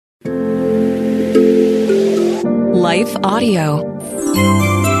Life Audio.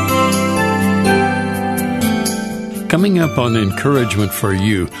 Coming up on Encouragement for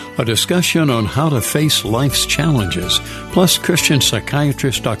You, a discussion on how to face life's challenges, plus Christian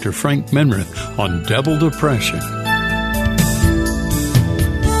psychiatrist Dr. Frank Menrith on devil depression.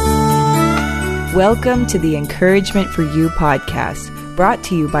 Welcome to the Encouragement for You podcast, brought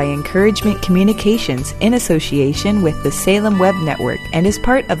to you by Encouragement Communications in association with the Salem Web Network and is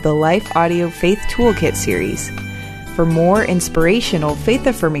part of the Life Audio Faith Toolkit series. For more inspirational,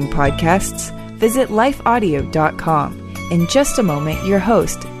 faith-affirming podcasts, visit lifeaudio.com. In just a moment, your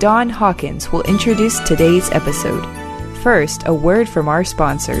host, Don Hawkins, will introduce today's episode. First, a word from our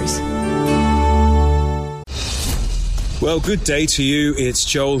sponsors. Well, good day to you. It's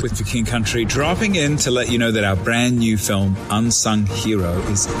Joel with The King Country, dropping in to let you know that our brand new film, Unsung Hero,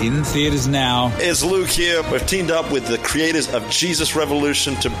 is in theaters now. It's Luke here. We've teamed up with the creators of Jesus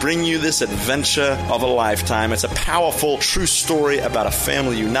Revolution to bring you this adventure of a lifetime. It's a powerful, true story about a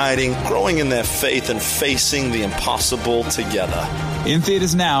family uniting, growing in their faith, and facing the impossible together. In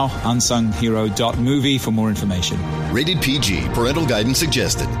theaters now, unsunghero.movie for more information. Rated PG. Parental guidance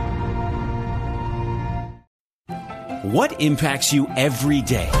suggested. What impacts you every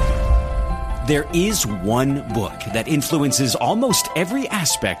day? There is one book that influences almost every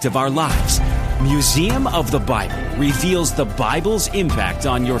aspect of our lives. Museum of the Bible reveals the Bible's impact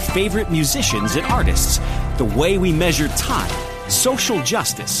on your favorite musicians and artists, the way we measure time, social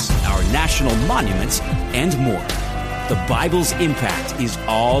justice, our national monuments, and more. The Bible's impact is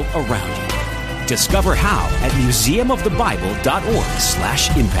all around you. Discover how at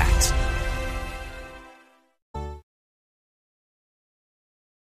museumofthebible.org/impact.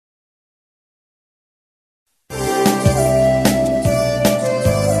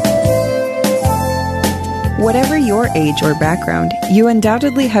 Whatever your age or background, you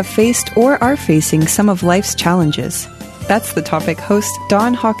undoubtedly have faced or are facing some of life's challenges. That's the topic host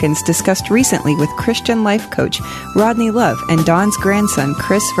Don Hawkins discussed recently with Christian life coach Rodney Love and Don's grandson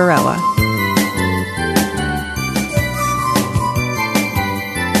Chris Varela.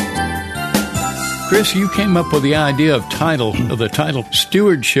 Chris, you came up with the idea of the title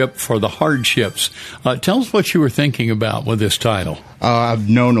Stewardship for the Hardships. Tell us what you were thinking about with this title. I've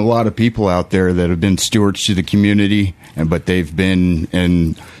known a lot of people out there that have been stewards to the community, but they've been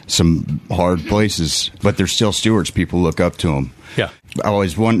in some hard places, but they're still stewards. People look up to them. Yeah. I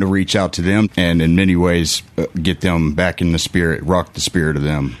always wanted to reach out to them and in many ways get them back in the spirit, rock the spirit of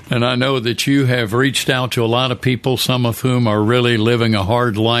them. And I know that you have reached out to a lot of people, some of whom are really living a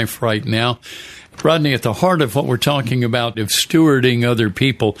hard life right now. Rodney, at the heart of what we're talking about of stewarding other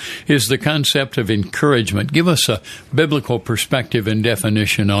people is the concept of encouragement. Give us a biblical perspective and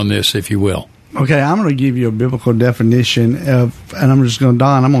definition on this, if you will. Okay, I'm going to give you a biblical definition and I'm just going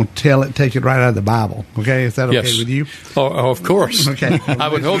to take it right out of the Bible. Okay, is that okay with you? Oh, of course. Okay. I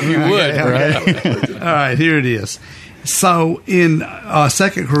would hope you would. Okay. All right, here it is. So in 2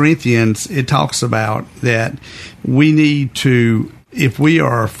 Corinthians, it talks about that we need to, if we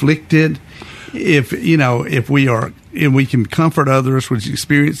are afflicted, if we can comfort others with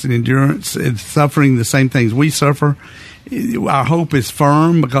experience and endurance and suffering the same things we suffer, our hope is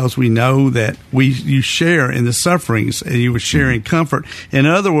firm because we know that you share in the sufferings and you would share in comfort. In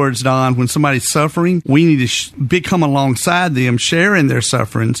other words, Don, when somebody's suffering, we need to come alongside them, share in their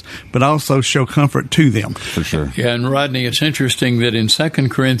sufferings, but also show comfort to them. For sure. Yeah, and Rodney, it's interesting that in 2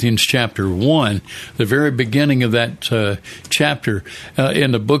 Corinthians chapter 1, the very beginning of that chapter,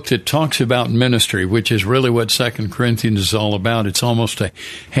 in the book that talks about ministry, which is really what 2 Corinthians is all about, it's almost a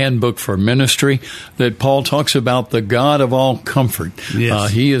handbook for ministry, that Paul talks about the God of all comfort.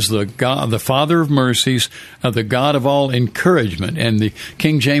 Yes. He is the God, the Father of mercies, the God of all encouragement. And the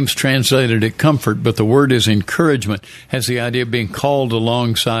King James translated it comfort, but the word is encouragement, has the idea of being called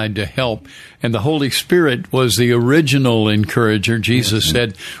alongside to help. And the Holy Spirit was the original encourager. Jesus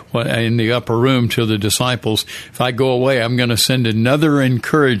said in the upper room to the disciples, if I go away, I'm going to send another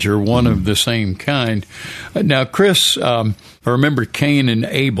encourager, one of the same kind. Now, Chris, I remember Cain and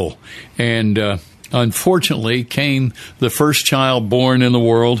Abel, and unfortunately, Cain, the first child born in the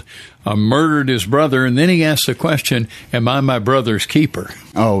world, murdered his brother, and then he asked the question, am I my brother's keeper?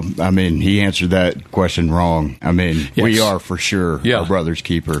 Oh, I mean, he answered that question wrong. I mean, Yes. We are for sure our brother's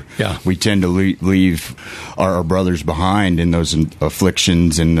keeper. Yeah. We tend to leave our brothers behind in those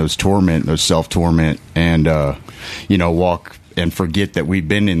afflictions and those torment, those self-torment, and, walk and forget that we've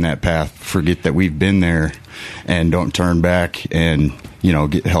been in that path, forget that we've been there. and don't turn back and,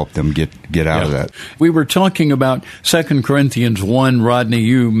 help them get out of that. We were talking about 2 Corinthians 1. Rodney,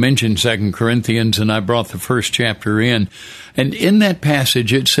 you mentioned 2 Corinthians, and I brought the first chapter in. And in that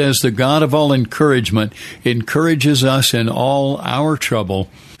passage, it says, the God of all encouragement encourages us in all our trouble,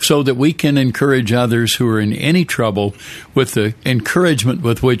 so that we can encourage others who are in any trouble with the encouragement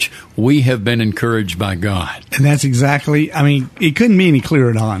with which we have been encouraged by God. And that's exactly, it couldn't be any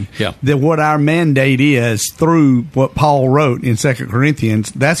clearer, Don, that what our mandate is through what Paul wrote in 2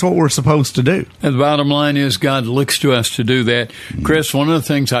 Corinthians. That's what we're supposed to do. And the bottom line is God looks to us to do that. Chris, one of the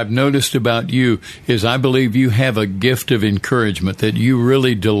things I've noticed about you is I believe you have a gift of encouragement, that you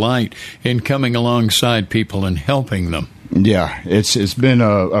really delight in coming alongside people and helping them. Yeah, it's been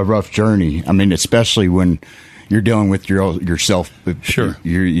a rough journey. Especially when you're dealing with yourself,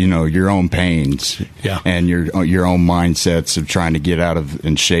 your own pains, and your own mindsets of trying to get out of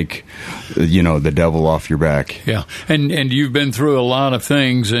and shake, the devil off your back. Yeah, and you've been through a lot of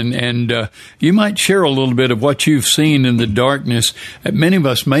things, and you might share a little bit of what you've seen in the darkness. Many of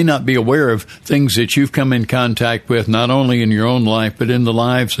us may not be aware of things that you've come in contact with, not only in your own life, but in the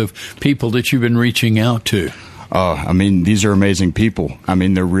lives of people that you've been reaching out to. These are amazing people.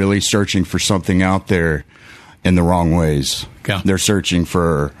 They're really searching for something out there in the wrong ways. Yeah. They're searching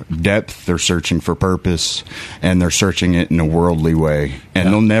for depth, they're searching for purpose, and they're searching it in a worldly way,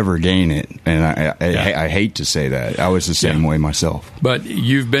 and they'll never gain it. And I hate to say that. I was the same way myself. But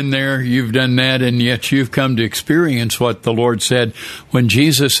you've been there, you've done that, and yet you've come to experience what the Lord said when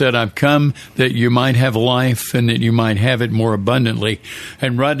Jesus said, I've come that you might have life and that you might have it more abundantly.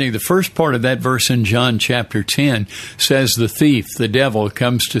 And Rodney, the first part of that verse in John chapter 10 says the thief, the devil,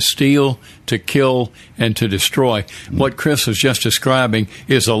 comes to steal, to kill, and to destroy. What Chris was just describing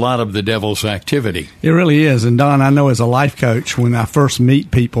is a lot of the devil's activity. It really is. And Don, I know as a life coach, when I first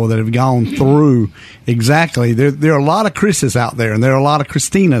meet people that have gone through exactly, there are a lot of Chris's out there, and there are a lot of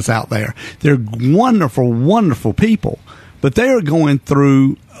Christinas out there. They're wonderful, wonderful people, but they are going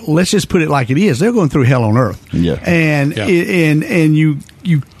through, let's just put it like it is, they're going through hell on earth. Yeah. And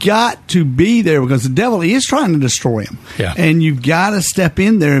you got to be there because the devil is trying to destroy them. Yeah. And you've got to step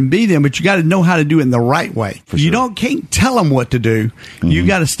in there and be them, but you got to know how to do it in the right way. You can't tell them what to do. Mm-hmm. You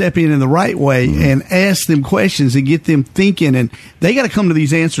got to step in the right way and ask them questions and get them thinking, and they got to come to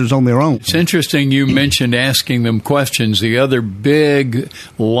these answers on their own. It's interesting you mentioned asking them questions. The other big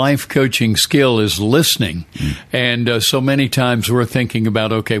life coaching skill is listening. And so many times we're thinking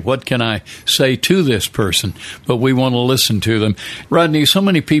about, okay, what can I say to this person? But we want to listen to them. Rodney, so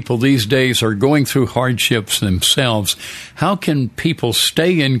many people these days are going through hardships themselves. How can people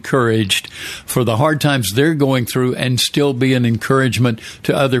stay encouraged for the hard times they're going through and still be an encouragement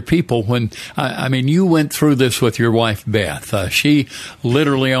to other people? When, you went through this with your wife, Beth. She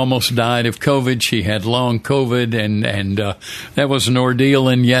literally almost died of COVID. She had long COVID, and that was an ordeal,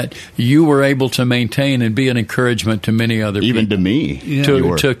 and yet you were able to maintain and be an encouragement to many other people. Even to me.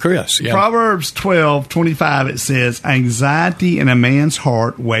 To Chris. Yeah. Proverbs 12:25, it says, anxiety in a man's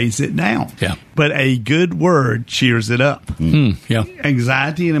heart weighs it down. Yeah. But a good word cheers it up. Yeah.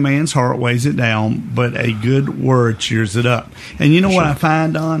 Anxiety in a man's heart weighs it down, but a good word cheers it up. And you know what I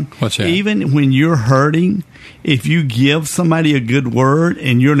find, Don? What's that? Even when you're hurting, if you give somebody a good word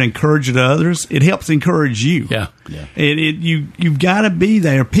and you're an encourager to others, it helps encourage you. Yeah. You've got to be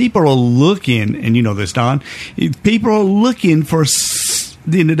there. People are looking, and you know this, Don, people are looking for,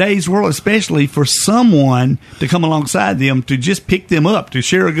 in today's world especially, for someone to come alongside them to just pick them up, to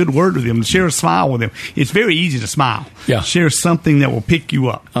share a good word with them, to share a smile with them. It's very easy to smile. Yeah. Share something that will pick you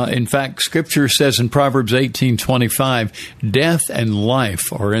up. In fact, Scripture says in Proverbs 18:25, death and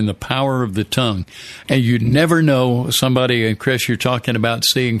life are in the power of the tongue. And you never know somebody, and Chris, you're talking about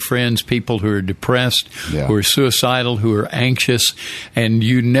seeing friends, people who are depressed, who are suicidal, who are anxious, and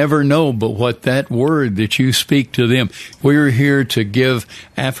you never know but what that word that you speak to them. We're here to give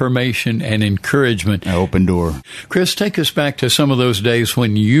affirmation and encouragement. An open door. Chris, take us back to some of those days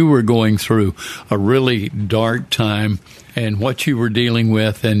when you were going through a really dark time and what you were dealing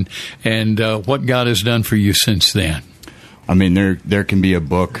with and what God has done for you since then. There can be a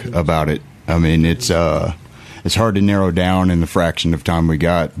book about it. It's hard to narrow down in the fraction of time we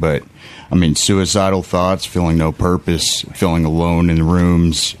got, but suicidal thoughts, feeling no purpose, feeling alone in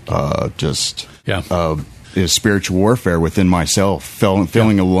rooms, is spiritual warfare within myself.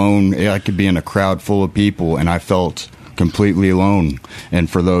 Feeling alone. I could be in a crowd full of people, and I felt completely alone. And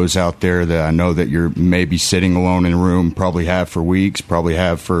for those out there that I know that you're maybe sitting alone in a room, probably have for weeks,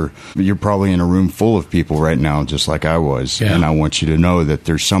 you're probably in a room full of people right now, just like I was. Yeah. And I want you to know that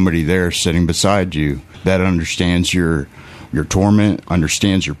there's somebody there sitting beside you that understands your your torment,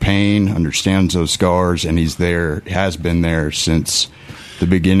 understands your pain, understands those scars, and he's there, has been there since the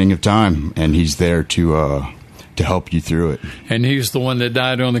beginning of time, and he's there to help you through it. And he's the one that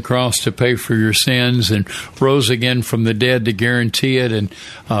died on the cross to pay for your sins and rose again from the dead to guarantee it. And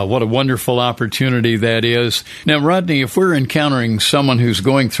what a wonderful opportunity that is. Now, Rodney, if we're encountering someone who's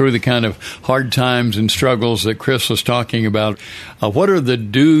going through the kind of hard times and struggles that Chris was talking about, what are the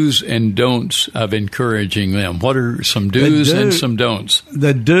do's and don'ts of encouraging them? What are some do's and some don'ts?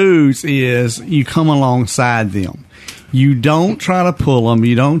 The do's is you come alongside them. You don't try to pull them.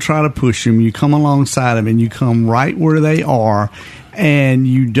 You don't try to push them. You come alongside them, and you come right where they are. And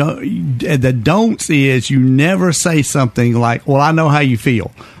you don't. The don'ts is you never say something like, "Well, I know how you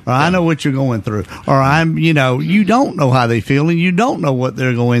feel," or "I know what you're going through," or you don't know how they feel, and you don't know what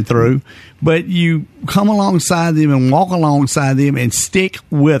they're going through. But you come alongside them and walk alongside them and stick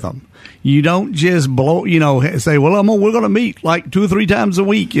with them. You don't just say, "Well, we're going to meet like 2 or 3 times a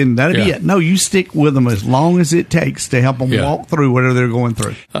week, and that'll be it." No, you stick with them as long as it takes to help them walk through whatever they're going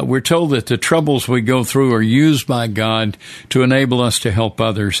through. We're told that the troubles we go through are used by God to enable us to help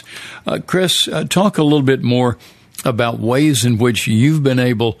others. Chris, talk a little bit more about ways in which you've been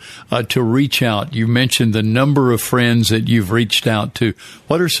able to reach out. You mentioned the number of friends that you've reached out to.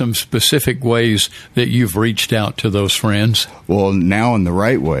 What are some specific ways that you've reached out to those friends? Well, now in the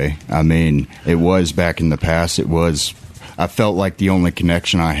right way. I mean, it was back in the past. I felt like the only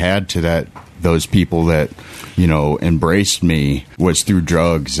connection I had to those people that, embraced me was through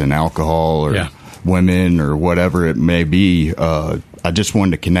drugs and alcohol or women or whatever it may be. I just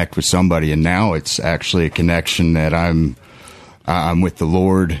wanted to connect with somebody, and now it's actually a connection that I'm with the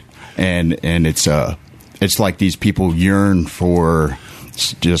Lord, and it's like these people yearn for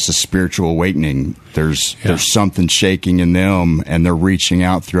just a spiritual awakening. There's something shaking in them, and they're reaching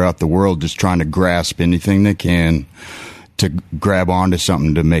out throughout the world, just trying to grasp anything they can to grab onto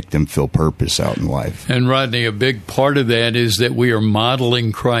something to make them feel purpose out in life. And Rodney, a big part of that is that we are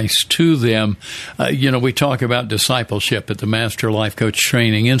modeling Christ to them. We talk about discipleship at the Master Life Coach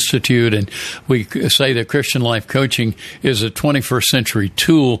Training Institute, and we say that Christian life coaching is a 21st century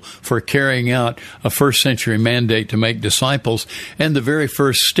tool for carrying out a first century mandate to make disciples. And the very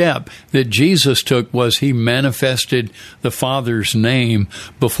first step that Jesus took was he manifested the Father's name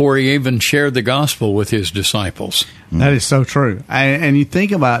before he even shared the gospel with his disciples. That is so true. And you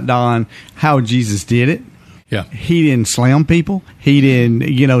think about, Don, how Jesus did it. Yeah. He didn't slam people. He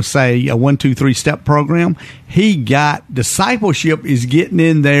didn't, say a 1, 2, 3 step program. He got discipleship is getting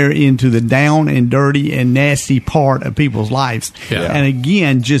in there into the down and dirty and nasty part of people's lives. Yeah. And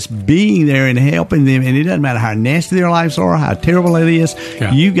again, just being there and helping them. And it doesn't matter how nasty their lives are, how terrible it is.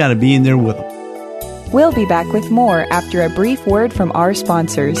 Yeah. You've got to be in there with them. We'll be back with more after a brief word from our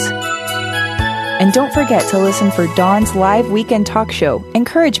sponsors. And don't forget to listen for Dawn's live weekend talk show,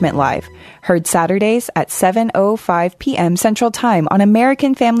 Encouragement Live, heard Saturdays at 7:05 p.m. Central Time on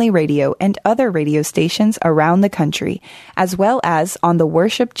American Family Radio and other radio stations around the country, as well as on the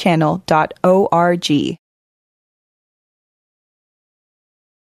worshipchannel.org.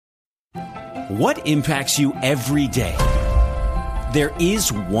 What impacts you every day? There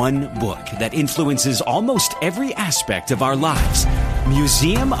is one book that influences almost every aspect of our lives.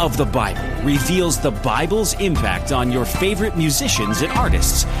 Museum of the Bible reveals the Bible's impact on your favorite musicians and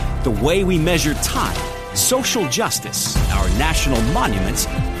artists, the way we measure time, social justice, our national monuments,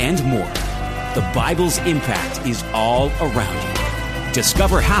 and more. The Bible's impact is all around you.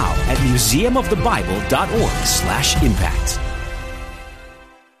 Discover how at museumofthebible.org/impact.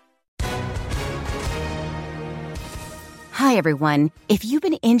 Hi, everyone. If you've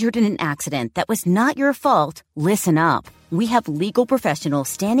been injured in an accident that was not your fault, listen up. We have legal professionals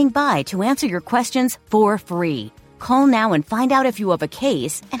standing by to answer your questions for free. Call now and find out if you have a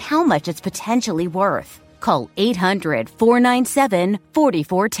case and how much it's potentially worth. Call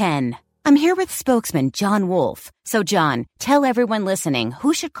 800-497-4410. I'm here with spokesman John Wolf. So, John, tell everyone listening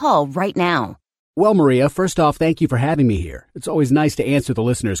who should call right now. Well, Maria, first off, thank you for having me here. It's always nice to answer the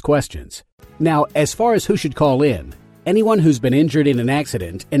listeners' questions. Now, as far as who should call in, anyone who's been injured in an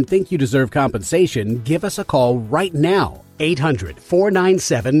accident and think you deserve compensation, give us a call right now.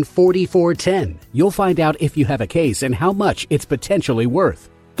 800-497-4410. You'll find out if you have a case and how much it's potentially worth.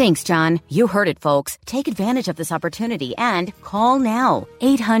 Thanks, John. You heard it, folks. Take advantage of this opportunity and call now.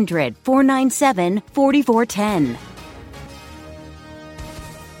 800-497-4410.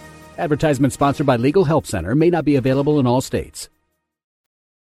 Advertisement sponsored by Legal Help Center. May not be available in all states.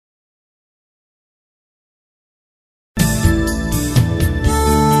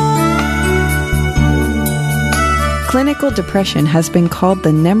 Clinical depression has been called the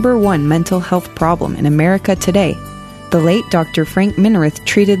 #1 mental health problem in America today. The late Dr. Frank Minirth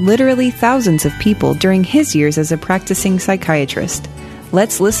treated literally thousands of people during his years as a practicing psychiatrist.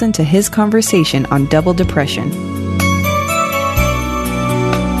 Let's listen to his conversation on double depression.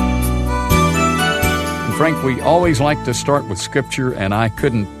 Frank, we always like to start with Scripture, and I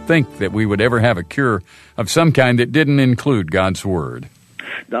couldn't think that we would ever have a cure of some kind that didn't include God's Word.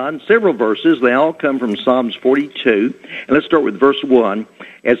 Don, several verses. They all come from Psalms 42. And let's start with verse 1.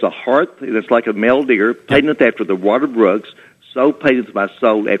 As a hart that's like a male deer, painteth after the water brooks, so painteth my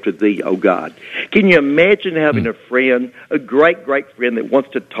soul after thee, O God. Can you imagine having a friend, a great, great friend that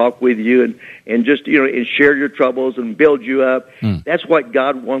wants to talk with you and just, and share your troubles and build you up? That's what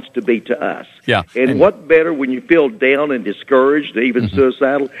God wants to be to us. Yeah. And what better when you feel down and discouraged, even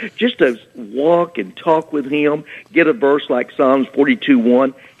suicidal, just to walk and talk with Him, get a verse like Psalms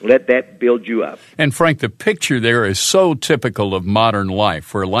 42:1, let that build you up. And Frank, the picture there is so typical of modern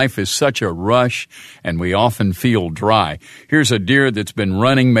life, where life is such a rush and we often feel dry. Here's a deer that's been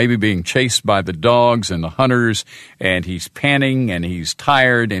running, maybe being chased by the dogs and the hunters, and he's panting and he's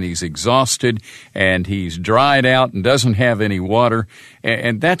tired and he's exhausted and he's dried out and doesn't have any water.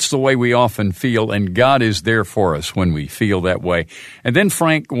 And that's the way we often feel, and God is there for us when we feel that way. And then,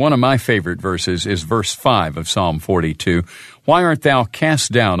 Frank, one of my favorite verses is verse 5 of Psalm 42. Why art thou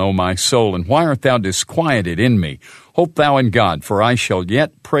cast down, O my soul, and why art thou disquieted in me? Hope thou in God, for I shall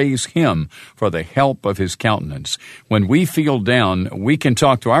yet praise Him for the help of His countenance. When we feel down, we can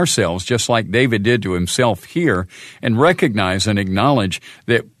talk to ourselves, just like David did to himself here, and recognize and acknowledge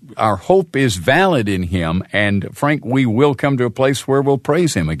that our hope is valid in Him, and, Frank, we will come to a place where we'll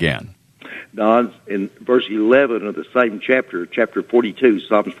praise Him again. Don, in verse 11 of the same chapter, chapter 42,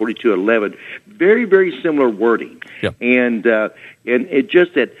 Psalms 42:11, very, very similar wording. Yep. And it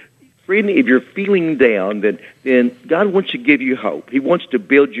just that, friend, if you're feeling down, then God wants to give you hope. He wants to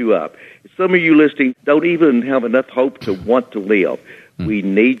build you up. Some of you listening don't even have enough hope to want to live. We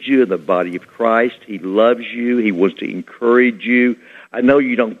need you in the body of Christ. He loves you. He wants to encourage you. I know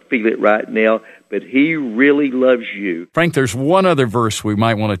you don't feel it right now, but He really loves you. Frank, there's one other verse we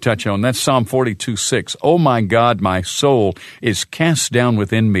might want to touch on. That's Psalm 42:6. Oh, my God, my soul is cast down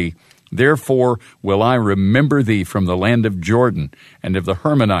within me. Therefore will I remember thee from the land of Jordan and of the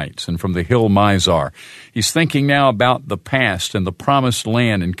Hermonites and from the hill Mizar. He's thinking now about the past and the promised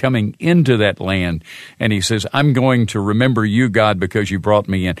land and coming into that land. And he says, I'm going to remember you, God, because you brought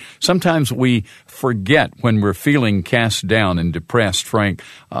me in. Sometimes we forget when we're feeling cast down and depressed, Frank,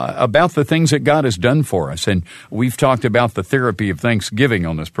 about the things that God has done for us. And we've talked about the therapy of Thanksgiving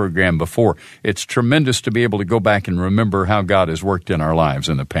on this program before. It's tremendous to be able to go back and remember how God has worked in our lives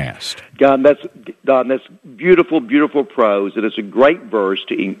in the past. Don, that's beautiful, beautiful prose, and it's a great verse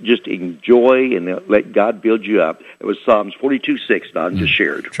to just enjoy and let God build you up. It was Psalms 42:6, Don just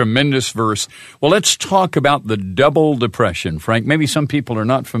shared. Tremendous verse. Well, let's talk about the double depression, Frank. Maybe some people are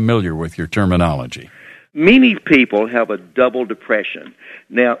not familiar with your terminology. Many people have a double depression.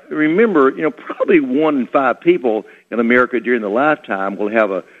 Now, remember, probably 1 in 5 people in America during the lifetime will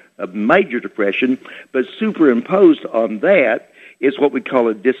have a major depression, but superimposed on that is what we call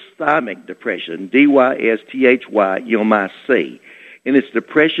a dysthymic depression, DYSTHYMIC. And it's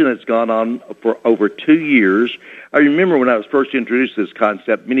depression that's gone on for over 2 years. I remember when I was first introduced to this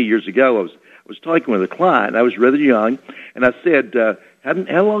concept many years ago, I was talking with a client. I was rather young, and I said,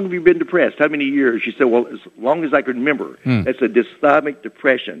 how long have you been depressed? How many years? She said, well, as long as I can remember. That's a dysthymic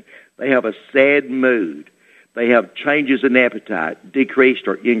depression. They have a sad mood. They have changes in appetite, decreased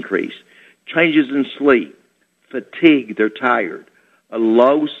or increased, changes in sleep, fatigue, they're tired, a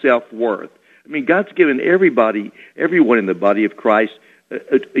low self-worth. I mean, God's given everyone in the body of Christ,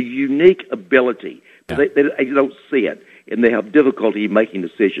 a unique ability. Yeah. They don't see it, and they have difficulty making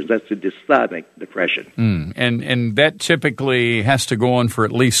decisions. That's a dysthymic depression. And that typically has to go on for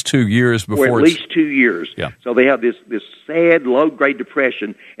at least 2 years before. For at least 2 years. Yeah. So they have this sad, low-grade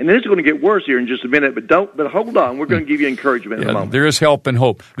depression, and then it's going to get worse here in just a minute. But hold on, we're going to give you encouragement in a moment. There is help and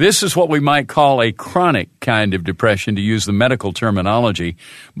hope. This is what we might call a chronic kind of depression, to use the medical terminology.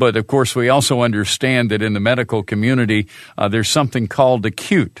 But of course, we also understand that in the medical community, there's something called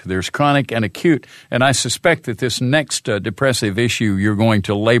acute. There's chronic and acute, and I suspect that this next depressive issue you're going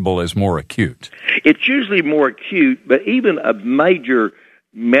to label as more acute. It's usually more acute, but even a major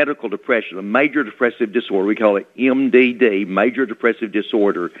medical depression, a major depressive disorder, we call it MDD, major depressive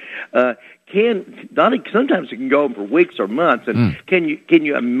disorder, sometimes it can go on for weeks or months. And can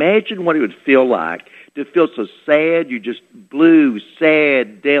you imagine what it would feel like to feel so sad, you just blue,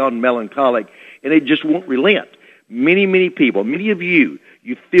 sad, down, melancholic, and it just won't relent? Many, many people, many of you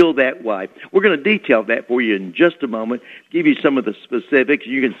feel that way. We're going to detail that for you in just a moment, give you some of the specifics,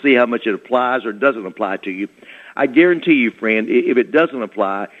 and you can see how much it applies or doesn't apply to you. I guarantee you, friend, if it doesn't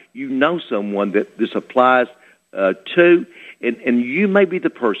apply, you know someone that this applies to, and you may be the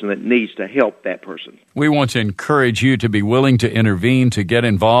person that needs to help that person. We want to encourage you to be willing to intervene, to get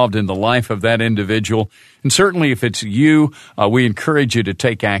involved in the life of that individual. And certainly if it's you, we encourage you to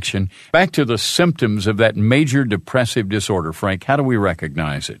take action. Back to the symptoms of that major depressive disorder, Frank, how do we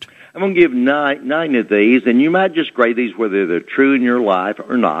recognize it? I'm going to give nine of these, and you might just grade these whether they're true in your life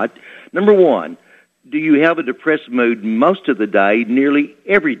or not. Number one, do you have a depressed mood most of the day, nearly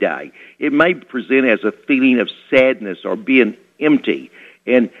every day? It may present as a feeling of sadness or being empty.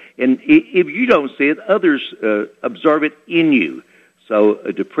 And if you don't see it, others observe it in you. So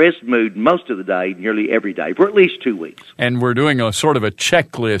a depressed mood most of the day, nearly every day, for at least 2 weeks. And we're doing a sort of a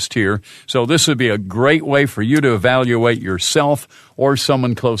checklist here. So this would be a great way for you to evaluate yourself or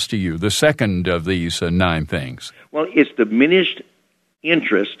someone close to you. The second of these 9 things. Well, it's diminished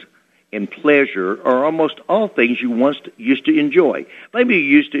interest and pleasure are almost all things you once used to enjoy. Maybe you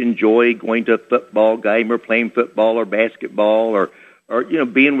used to enjoy going to a football game or playing football or basketball or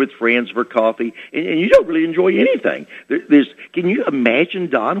being with friends for coffee, and you don't really enjoy anything. Can you imagine,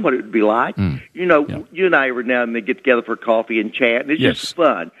 Don, what it would be like? You and I every now and then get together for coffee and chat, and it's just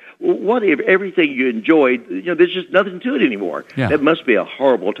fun. Well, what if everything you enjoyed, there's just nothing to it anymore? Yeah. That must be a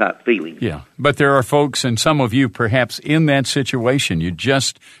horrible type feeling. Yeah, but there are folks, and some of you perhaps in that situation, you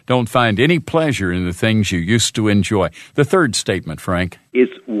just don't find any pleasure in the things you used to enjoy. The third statement, Frank.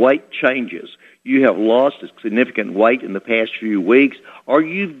 It's weight changes. You have lost a significant weight in the past few weeks, or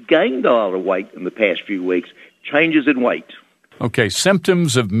you've gained a lot of weight in the past few weeks. Changes in weight. Okay,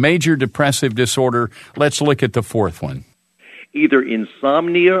 symptoms of major depressive disorder. Let's look at the fourth one. Either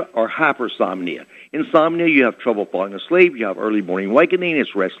insomnia or hypersomnia. Insomnia, you have trouble falling asleep, you have early morning awakening,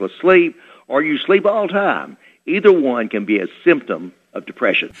 it's restless sleep, or you sleep all the time. Either one can be a symptom of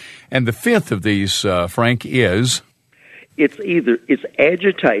depression. And the fifth of these, Frank, is... It's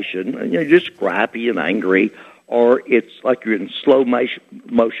agitation, just gripey and angry, or it's like you're in slow motion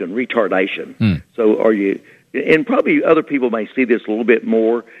retardation. So are you, and probably other people may see this a little bit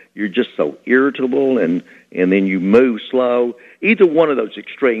more, you're just so irritable and then you move slow. Either one of those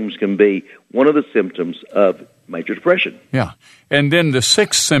extremes can be one of the symptoms of major depression. Yeah. And then the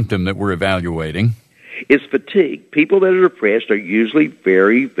sixth symptom that we're evaluating is fatigue. People that are depressed are usually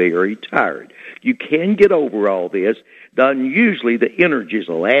very, very tired. You can get over all this. Don, usually the energy is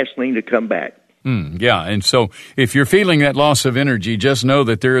the last thing to come back. Yeah, and so if you're feeling that loss of energy, just know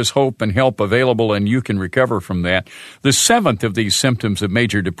that there is hope and help available and you can recover from that. The seventh of these symptoms of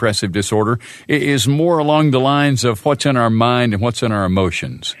major depressive disorder is more along the lines of what's in our mind and what's in our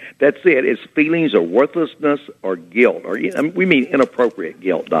emotions. That's it. It's feelings of worthlessness or guilt, or we mean inappropriate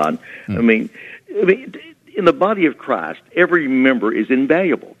guilt, Don. I mean, in the body of Christ, every member is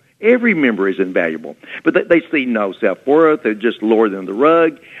invaluable. Every member is invaluable. But they see no self-worth. They're just lowered under the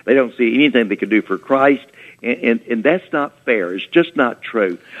rug. They don't see anything they can do for Christ. And that's not fair. It's just not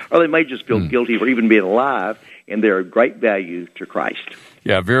true. Or they may just feel guilty for even being alive, and they're of great value to Christ.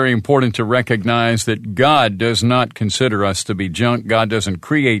 Yeah, very important to recognize that God does not consider us to be junk. God doesn't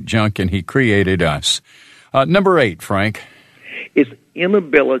create junk, and He created us. Number 8, Frank. It's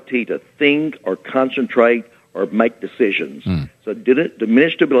inability to think or concentrate or make decisions. So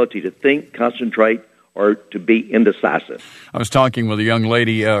diminished ability to think, concentrate, or to be indecisive. I was talking with a young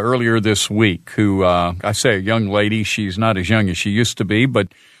lady earlier this week who, I say a young lady, she's not as young as she used to be, but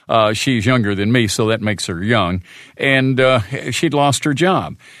she's younger than me, so that makes her young. And she'd lost her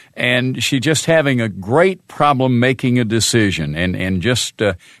job. And she's just having a great problem making a decision and just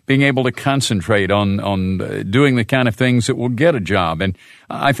being able to concentrate on doing the kind of things that will get a job. And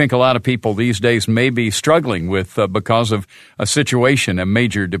I think a lot of people these days may be struggling with, because of a situation, a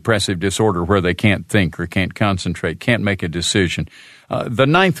major depressive disorder where they can't think or can't concentrate, can't make a decision. The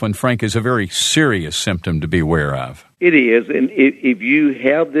ninth one, Frank, is a very serious symptom to be aware of. It is. And if you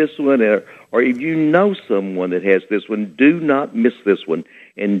have this one or if you know someone that has this one, do not miss this one.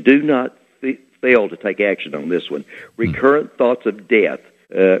 And do not fail to take action on this one. Recurrent thoughts of death,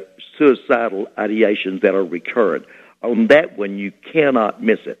 suicidal ideations that are recurrent. On that one, you cannot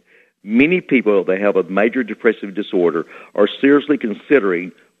miss it. Many people that have a major depressive disorder are seriously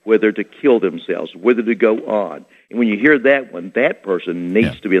considering whether to kill themselves, whether to go on. And when you hear that one, that person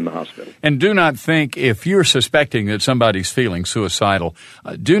needs to be in the hospital. And do not think, if you're suspecting that somebody's feeling suicidal,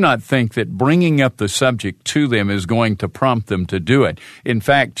 do not think that bringing up the subject to them is going to prompt them to do it. In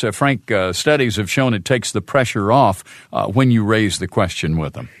fact, Frank, studies have shown it takes the pressure off when you raise the question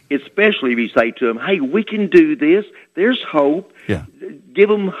with them. Especially if you say to them, hey, we can do this. There's hope. Yeah. Give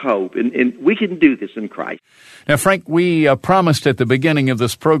them hope, and we can do this in Christ. Now, Frank, we promised at the beginning of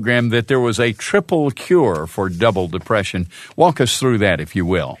this program that there was a triple cure for double depression. Walk us through that, if you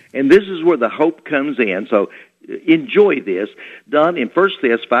will. And this is where the hope comes in. So enjoy this. Done in 1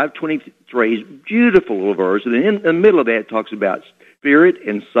 Thess 5:23, beautiful little verse. And in the middle of that, it talks about spirit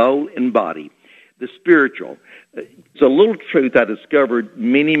and soul and body. The spiritual. It's a little truth I discovered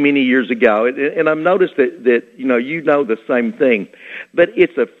many, many years ago, and I've noticed that you know the same thing, but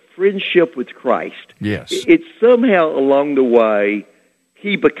it's a friendship with Christ. Yes. It's somehow along the way,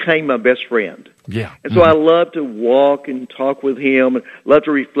 he became my best friend. Yeah. And so I love to walk and talk with him, and love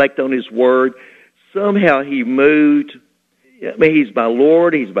to reflect on his word. Somehow he moved. I mean, he's my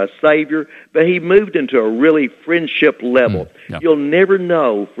Lord, he's my Savior, but he moved into a really friendship level. You'll never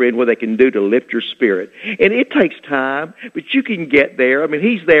know, friend, what they can do to lift your spirit. And it takes time, but you can get there. I mean,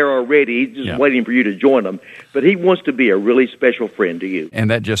 he's there already. He's just waiting for you to join him. But he wants to be a really special friend to you. And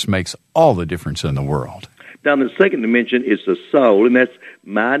that just makes all the difference in the world. Now, the second dimension is the soul, and that's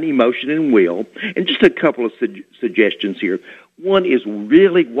mind, emotion, and will. And just a couple of suggestions here. One is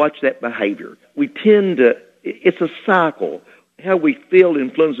really watch that behavior. We tend to, it's a cycle. How we feel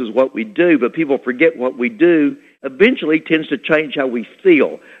influences what we do, but people forget what we do eventually tends to change how we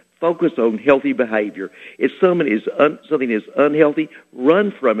feel. Focus on healthy behavior. If something is unhealthy,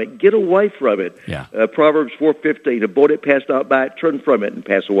 run from it. Get away from it. Yeah. Proverbs 4:15, a boy that passed not by it, turn from it and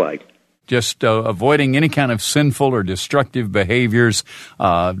pass away. Just avoiding any kind of sinful or destructive behaviors.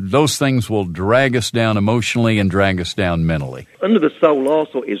 Those things will drag us down emotionally and drag us down mentally. Under the soul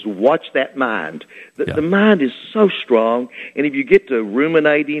also is watch that mind. The mind is so strong, and if you get to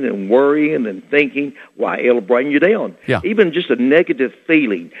ruminating and worrying and thinking, why, it'll bring you down. Yeah. Even just a negative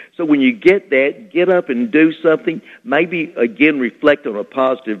feeling. So when you get that, get up and do something. Maybe, again, reflect on a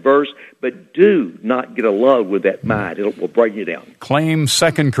positive verse, but do not get alone with that mind. It will bring you down. Claim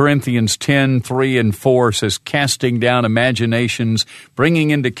 2 Corinthians 10:3 and 4 says, casting down imaginations,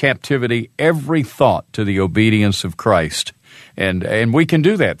 bringing into captivity every thought to the obedience of Christ. And we can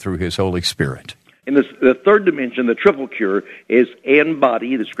do that through His Holy Spirit. And the third dimension, the triple cure, is and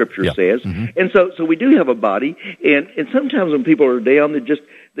body, the Scripture says. Mm-hmm. And so we do have a body, and sometimes when people are down,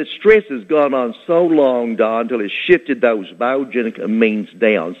 the stress has gone on so long, Don, until it's shifted those biogenic amines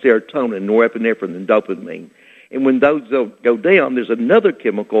down, serotonin, norepinephrine, and dopamine. And when those go down, there's another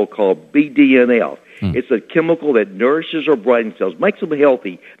chemical called BDNF. It's a chemical that nourishes our brain cells, makes them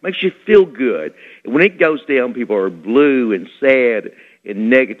healthy, makes you feel good. And when it goes down, people are blue and sad and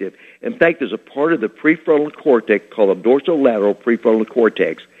negative. In fact, there's a part of the prefrontal cortex called the dorsolateral prefrontal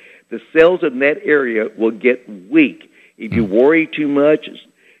cortex. The cells in that area will get weak. If you worry too much,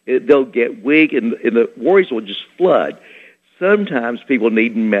 they'll get weak, and the worries will just flood. Sometimes people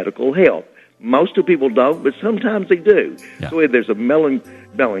need medical help. Most of people don't, but sometimes they do. Yeah. So if there's a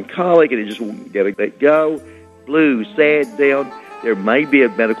melancholic and it just won't get let go, blue, sad, down, there may be a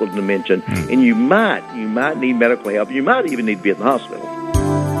medical dimension, and you might need medical help. You might even need to be in the hospital.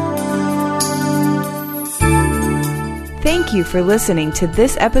 Thank you for listening to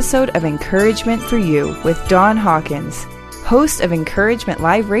this episode of Encouragement for You with Don Hawkins, host of Encouragement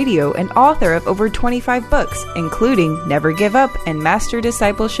Live Radio and author of over 25 books, including Never Give Up and Master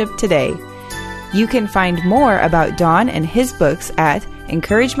Discipleship Today. You can find more about Don and his books at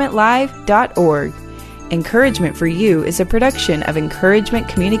encouragementlive.org. Encouragement for You is a production of Encouragement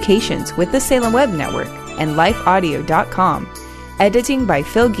Communications with the Salem Web Network and lifeaudio.com. Editing by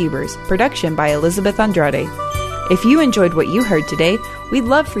Phil Giebers, production by Elizabeth Andrade. If you enjoyed what you heard today, we'd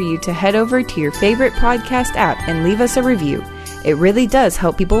love for you to head over to your favorite podcast app and leave us a review. It really does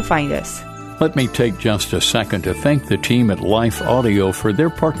help people find us. Let me take just a second to thank the team at Life Audio for their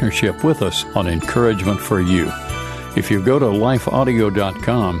partnership with us on Encouragement for You. If you go to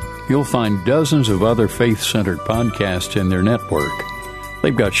lifeaudio.com, you'll find dozens of other faith-centered podcasts in their network.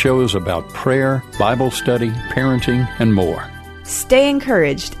 They've got shows about prayer, Bible study, parenting, and more. Stay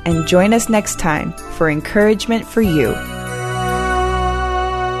encouraged and join us next time for Encouragement for You.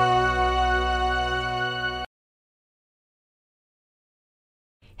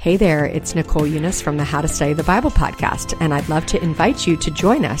 Hey there, it's Nicole Eunice from the How to Study the Bible podcast, and I'd love to invite you to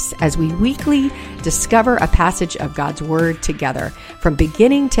join us as we weekly discover a passage of God's Word together. From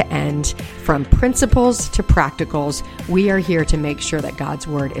beginning to end, from principles to practicals, we are here to make sure that God's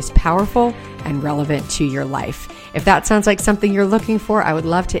Word is powerful and relevant to your life. If that sounds like something you're looking for, I would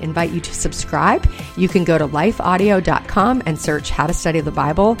love to invite you to subscribe. You can go to lifeaudio.com and search How to Study the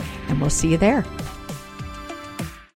Bible, and we'll see you there.